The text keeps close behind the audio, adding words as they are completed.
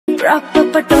proper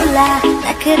patola,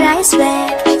 nakra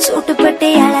swag, suit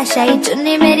patiala shai,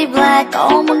 chunni meri black,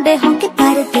 oh munde honke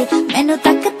parke, mainu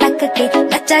tak ke,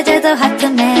 nacha jado hath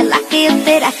mein lake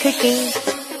utte rakh ke.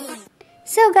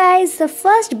 So guys, the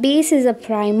first base is a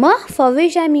primer, for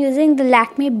which I am using the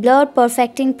Lakme Blur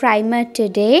Perfecting Primer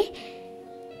today.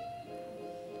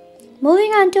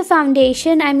 Moving on to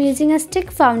foundation, I am using a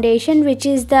stick foundation which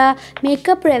is the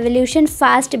Makeup Revolution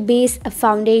Fast Base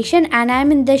Foundation, and I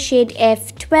am in the shade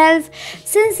F12.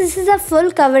 Since this is a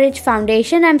full coverage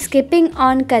foundation, I am skipping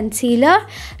on concealer.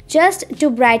 Just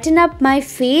to brighten up my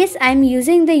face, I am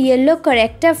using the yellow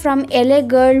corrector from LA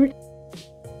Girl.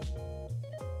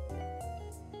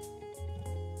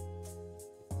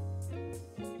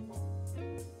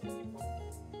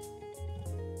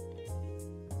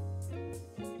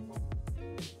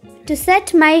 To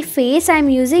set my face, I am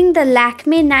using the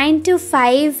Lakme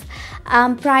 925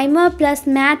 primer plus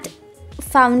matte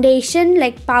foundation,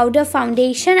 like powder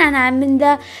foundation, and I am in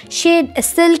the shade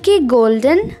Silky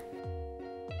Golden.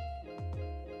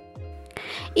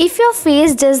 If your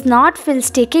face does not feel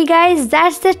sticky guys,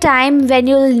 that's the time when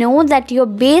you'll know that your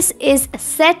base is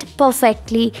set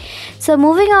perfectly. So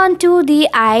moving on to the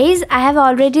eyes, I have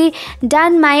already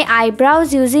done my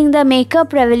eyebrows using the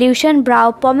Makeup Revolution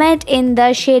Brow Pomade in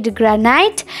the shade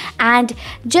Granite, and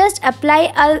just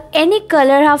apply any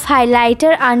color of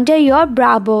highlighter under your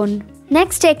brow bone.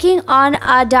 Next, taking on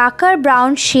a darker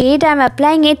brown shade, I am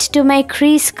applying it to my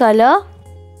crease color.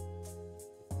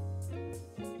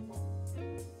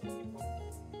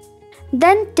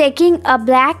 Then taking a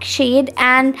black shade,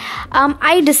 and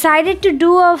I decided to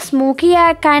do a smoky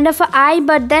kind of eye,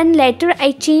 but then later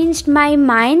I changed my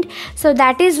mind, so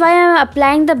that is why I am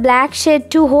applying the black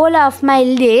shade to whole of my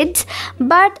lids.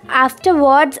 But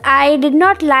afterwards I did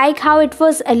not like how it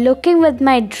was looking with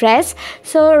my dress,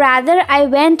 so rather I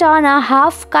went on a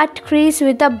half cut crease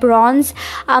with a bronze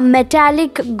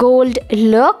metallic gold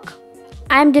look.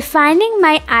 I am defining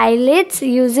my eyelids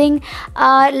using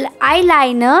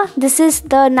eyeliner. This is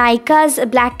the Nika's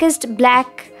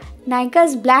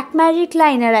Black Magic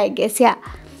Liner, I guess. Yeah.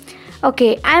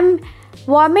 Okay, I am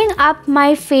warming up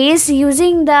my face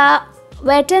using the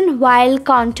Wet n Wild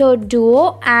Contour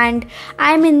Duo, and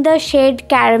I am in the shade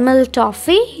Caramel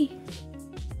Toffee.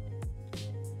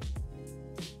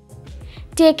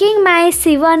 Taking my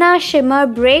Sivana shimmer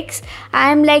bricks,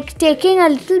 I am taking a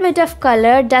little bit of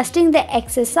color, dusting the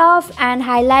excess off and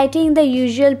highlighting the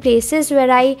usual places where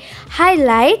I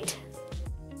highlight.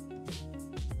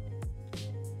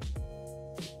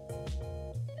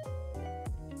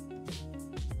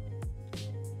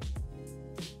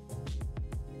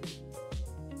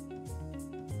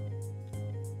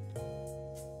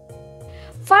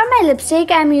 For my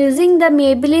lipstick, I am using the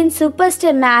Maybelline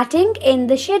Superstar Matting in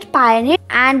the shade Pioneer,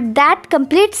 and that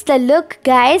completes the look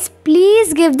guys.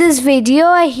 Please give this video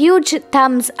a huge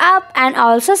thumbs up and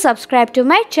also subscribe to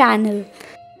my channel.